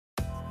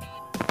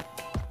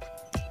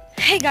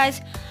Hey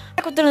guys,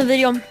 back with another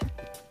video.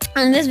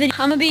 In this video,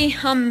 I'm gonna be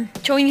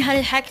showing you how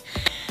to hack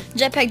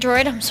Jetpack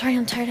Joyride. I'm sorry,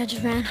 I'm tired. I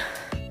just ran.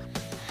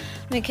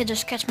 Let me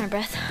just catch my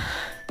breath.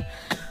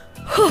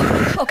 Whew.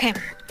 Okay,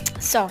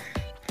 so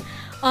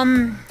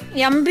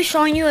yeah, I'm gonna be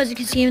showing you, as you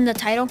can see in the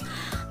title,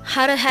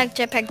 how to hack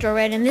Jetpack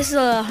Joyride, and this is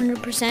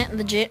 100%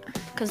 legit,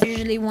 because there's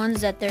usually ones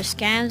that they're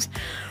scams,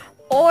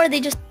 or they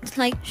just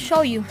like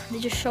show you. They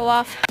just show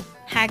off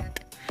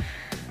hacked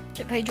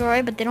Jetpack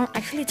Joyride, but they don't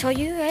actually tell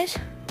you guys.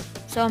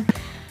 So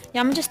yeah,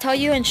 I'm gonna just tell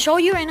you and show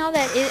you right now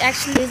that it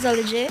actually is the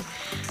legit.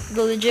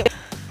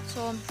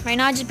 So right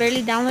now I just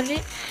barely downloaded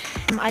it.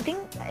 I think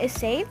it's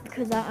saved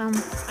because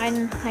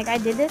I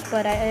did this,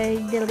 but I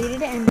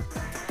deleted it and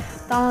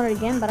downloaded it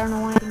again. But I don't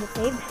know why I think it's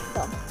saved.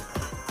 So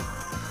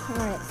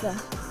alright, so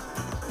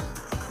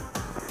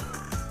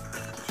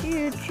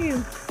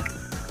choo.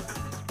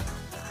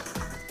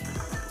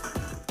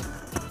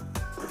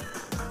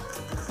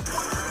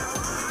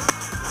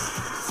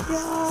 Yo,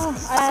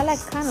 I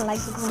kind of like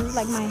this one. It's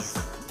like my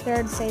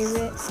third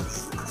favorite.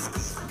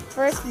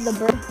 First is the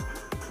bird,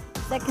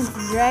 second is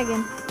the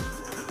dragon,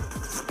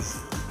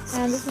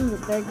 and this one's the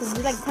third because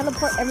you like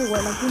teleport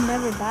everywhere. Like you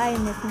never die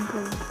in this one.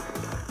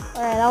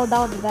 Alright, that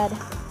was bad.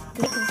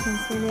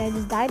 I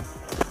just died.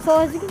 So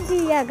as you can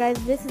see, yeah, guys,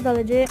 this is the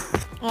legit.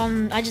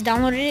 I just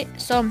downloaded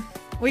it. So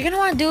what you're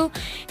gonna want to do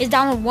is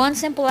download one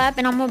simple app,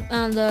 and I'm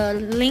gonna the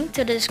link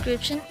to the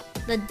description.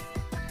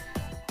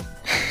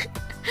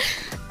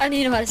 I don't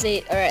even know how to say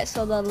it. Alright,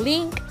 so the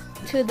link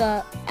to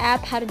the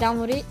app, how to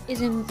download it, is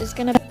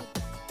gonna be.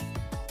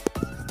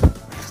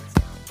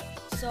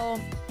 So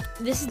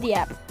this is the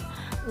app,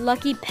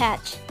 Lucky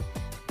Patcher.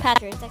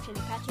 It's actually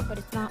Patcher, but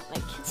it's not,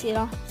 like, can't see it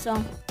all. So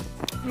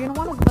you're gonna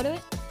want to go to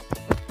it,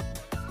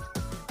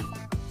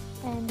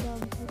 and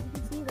as you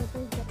can see, that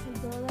there's Jetpack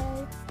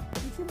Joyride.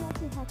 You can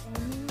actually hack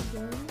any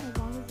game as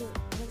long as it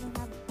doesn't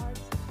have parts.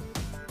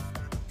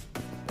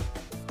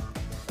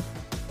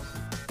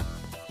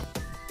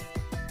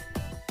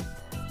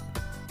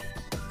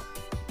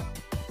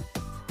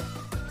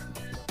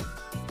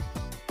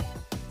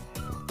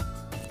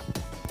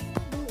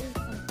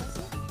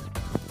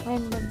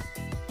 And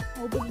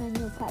open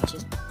menu of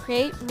patches.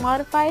 Create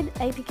modified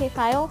APK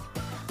file.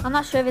 I'm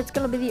not sure if it's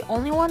gonna be the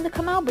only one to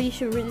come out, but you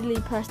should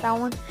really press that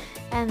one.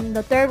 And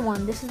the third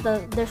one,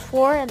 there's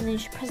 4, and then you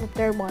should press the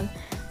third one.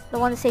 The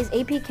one that says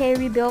APK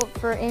rebuilt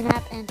for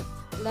in-app and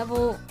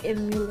level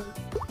emulator.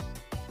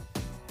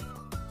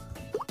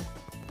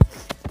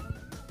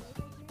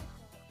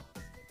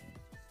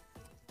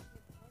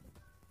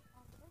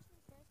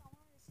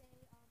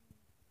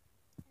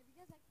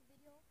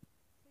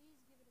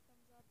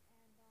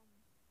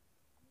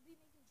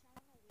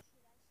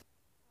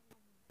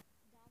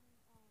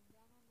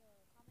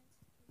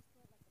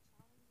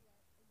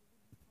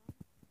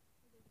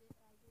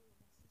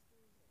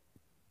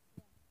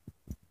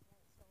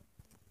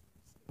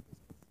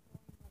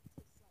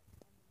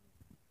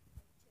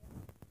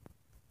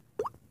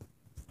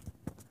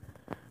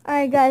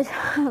 Alright guys,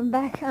 I'm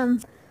back.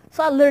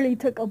 So I literally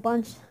took a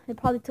bunch. It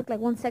probably took like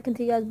 1 second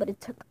to you guys, but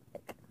it took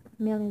like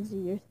millions of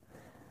years.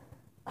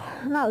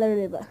 Not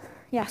literally, but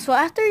yeah. So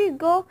after you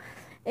go,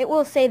 it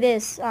will say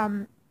this,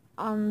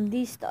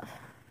 these stuff.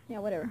 Yeah,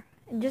 whatever.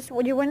 And just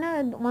what you're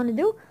gonna want to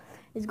do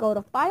is go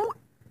to File,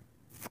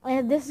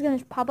 and this is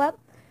gonna pop up.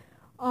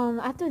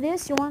 After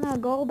this, you wanna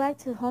go back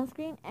to the home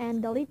screen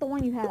and delete the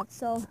one you have.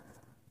 So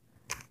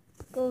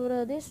go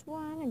to this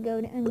one and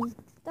go to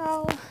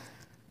Install.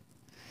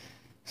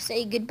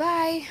 Say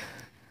goodbye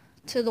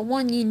to the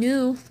one you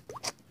knew.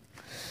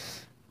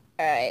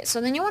 Alright,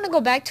 so then you want to go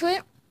back to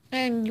it,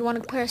 and you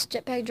want to press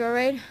Jetpack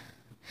Joyride.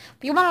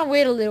 But you want to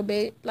wait a little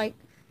bit, like,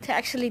 to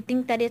actually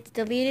think that it's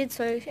deleted,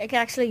 so I can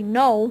actually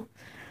know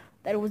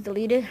that it was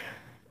deleted.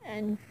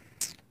 And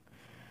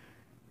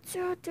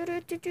so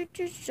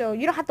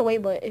you don't have to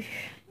wait, but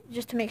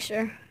just to make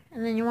sure.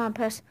 And then you want to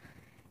press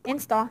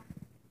Install.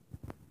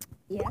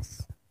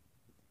 Yes.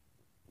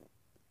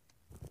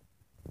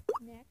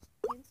 Next,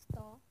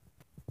 install.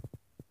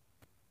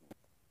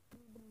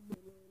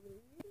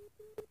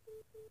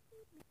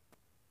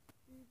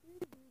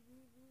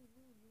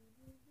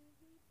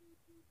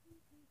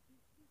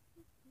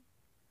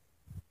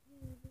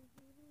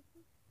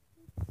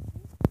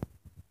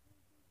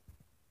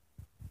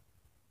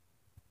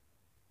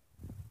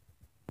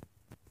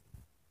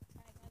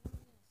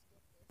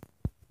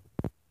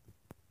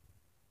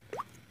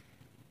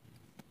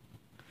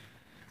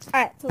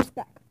 Alright, so it's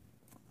back.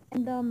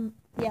 And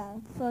yeah,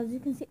 so as you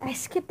can see, I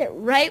skipped it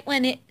right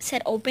when it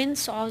said open,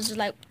 so I was just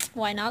like,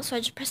 why not? So I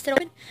just pressed it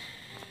open,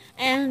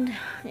 and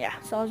yeah,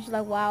 so I was just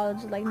like, wow,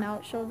 it's just like now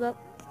it shows up.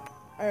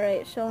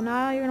 Alright, so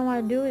now you're gonna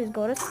want to do is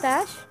go to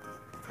stash,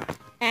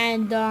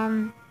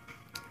 and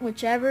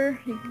whichever,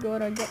 you can go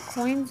to get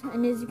coins,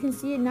 and as you can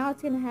see, now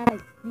it's gonna have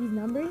like these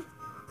numbers,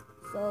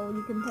 so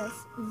you can press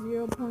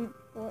 0.48,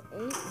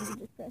 you can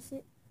just press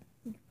it,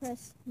 you can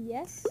press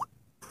yes,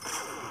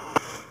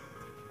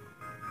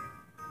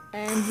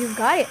 and you've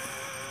got it.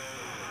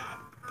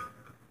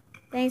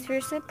 Thanks for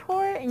your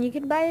support, and you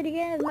can buy it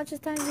again as much as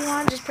times you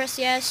want. Just press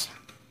yes.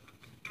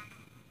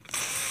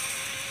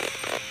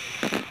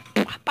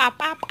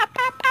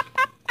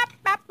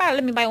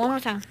 Let me buy it one more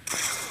time.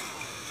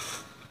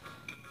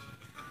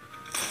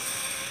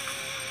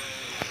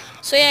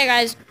 So yeah,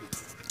 guys,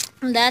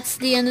 that's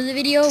the end of the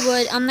video,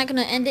 but I'm not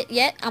gonna end it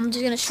yet. I'm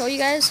just gonna show you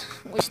guys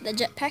which the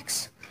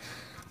jetpacks.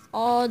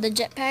 All the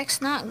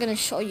jetpacks, not gonna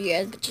show you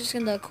guys, but just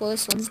the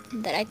coolest ones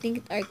that I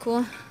think are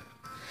cool.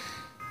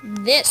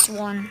 This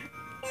one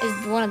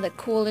is one of the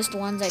coolest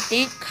ones, I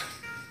think.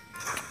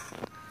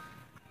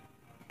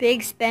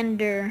 Big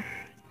spender.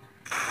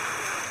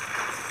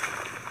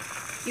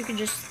 You can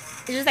just,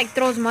 it just like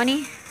throws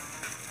money.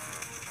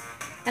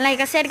 And like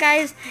I said,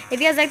 guys, if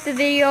you guys like the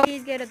video,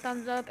 please get a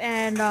thumbs up,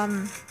 and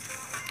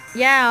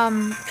yeah,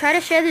 try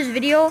to share this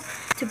video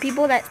to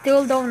people that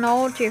still don't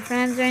know, to your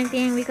friends or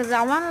anything, because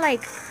I want to,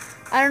 like,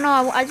 I don't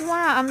know, I just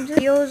want to, I'm just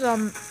videos,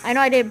 I know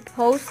I did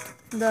post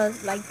the,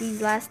 like,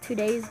 these last 2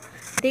 days,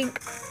 I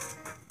think,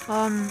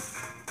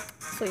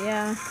 so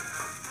yeah,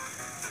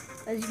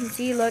 as you can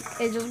see, look,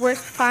 it just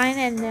works fine,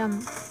 and,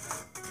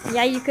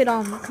 yeah, you could,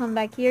 come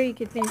back here, you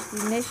could finish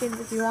these missions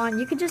if you want,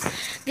 you could just,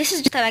 this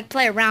is just to, like,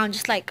 play around,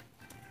 just, like,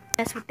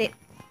 mess with it.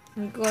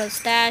 You go to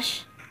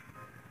stash,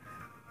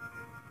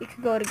 you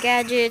could go to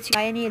gadgets,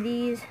 buy any of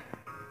these.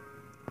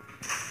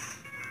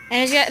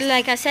 And as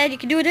like I said, you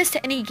can do this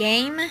to any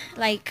game,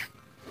 like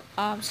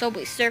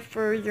Subway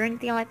Surfers or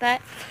anything like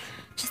that.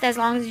 Just as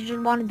long as you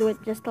just want to do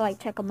it just to like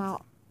check them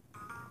out.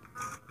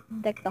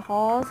 Deck the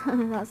halls.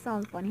 That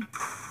sounds funny.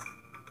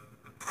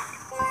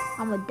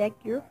 I'm gonna deck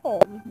your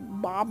halls,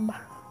 Bob.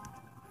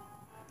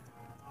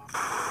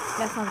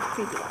 That sounds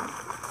creepy.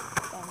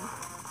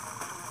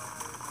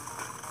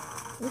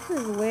 This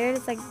is weird.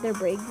 It's like they're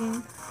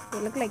breaking. They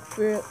look like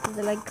fruit.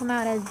 They like come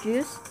out as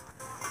juice.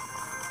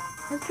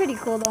 It's pretty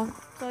cool though.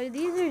 So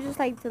these are just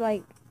like to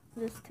like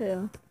just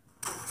to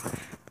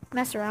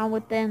mess around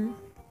with them.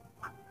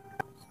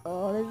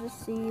 So let's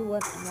just see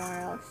what more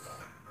else.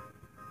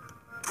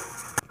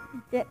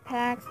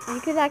 Jetpacks.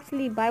 You could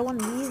actually buy one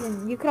of these,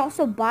 and you could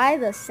also buy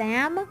the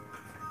Sam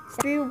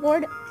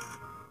reward.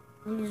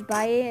 You just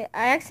buy it.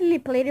 I actually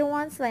played it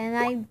once, and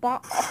I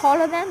bought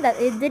all of them.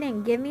 That it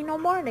didn't give me no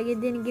more. Like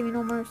it didn't give me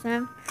no more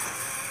Sam.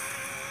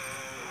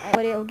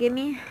 But it'll give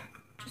me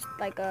just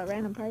like a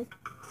random price.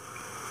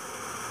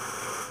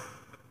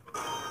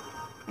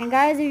 And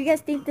guys, if you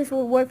guys think this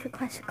will work for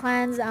Clash of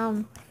Clans,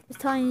 just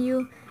telling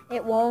you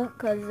it won't,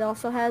 because it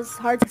also has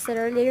hard, as I said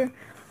earlier.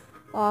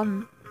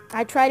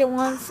 I tried it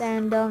once,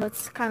 and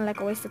it's kind of like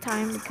a waste of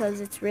time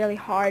because it's really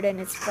hard and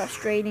it's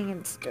frustrating,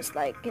 and it's just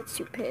like gets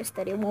you pissed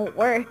that it won't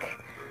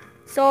work.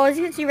 So as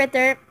you can see right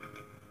there,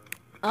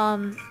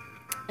 in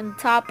the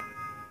top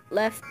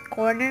left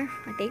corner,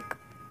 I think.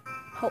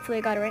 Hopefully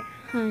I got it right.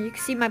 You can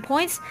see my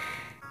points,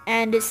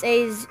 and it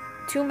says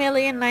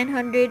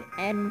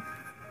 2,904,000.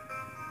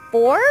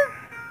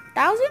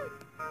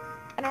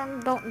 I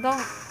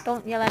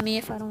don't yell at me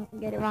if I don't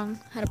get it wrong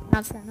how to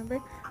pronounce that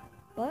number.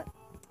 But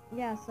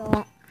yeah,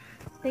 so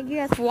thank you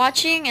guys for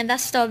watching, and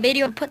that's the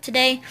video I put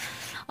today.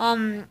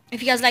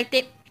 If you guys liked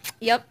it,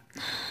 yep.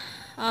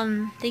 Thank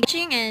you for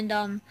watching,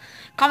 and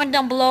comment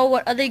down below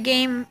what other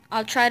game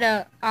I'll try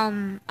to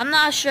I'm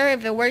not sure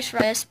if it works for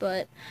this,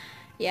 but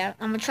yeah,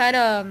 I'm gonna try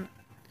to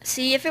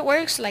see if it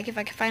works, like if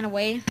I can find a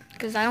way,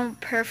 because I don't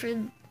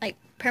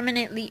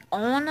permanently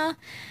own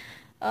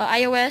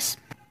iOS.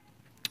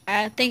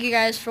 Thank you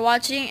guys for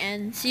watching,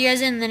 and see you guys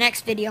in the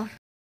next video.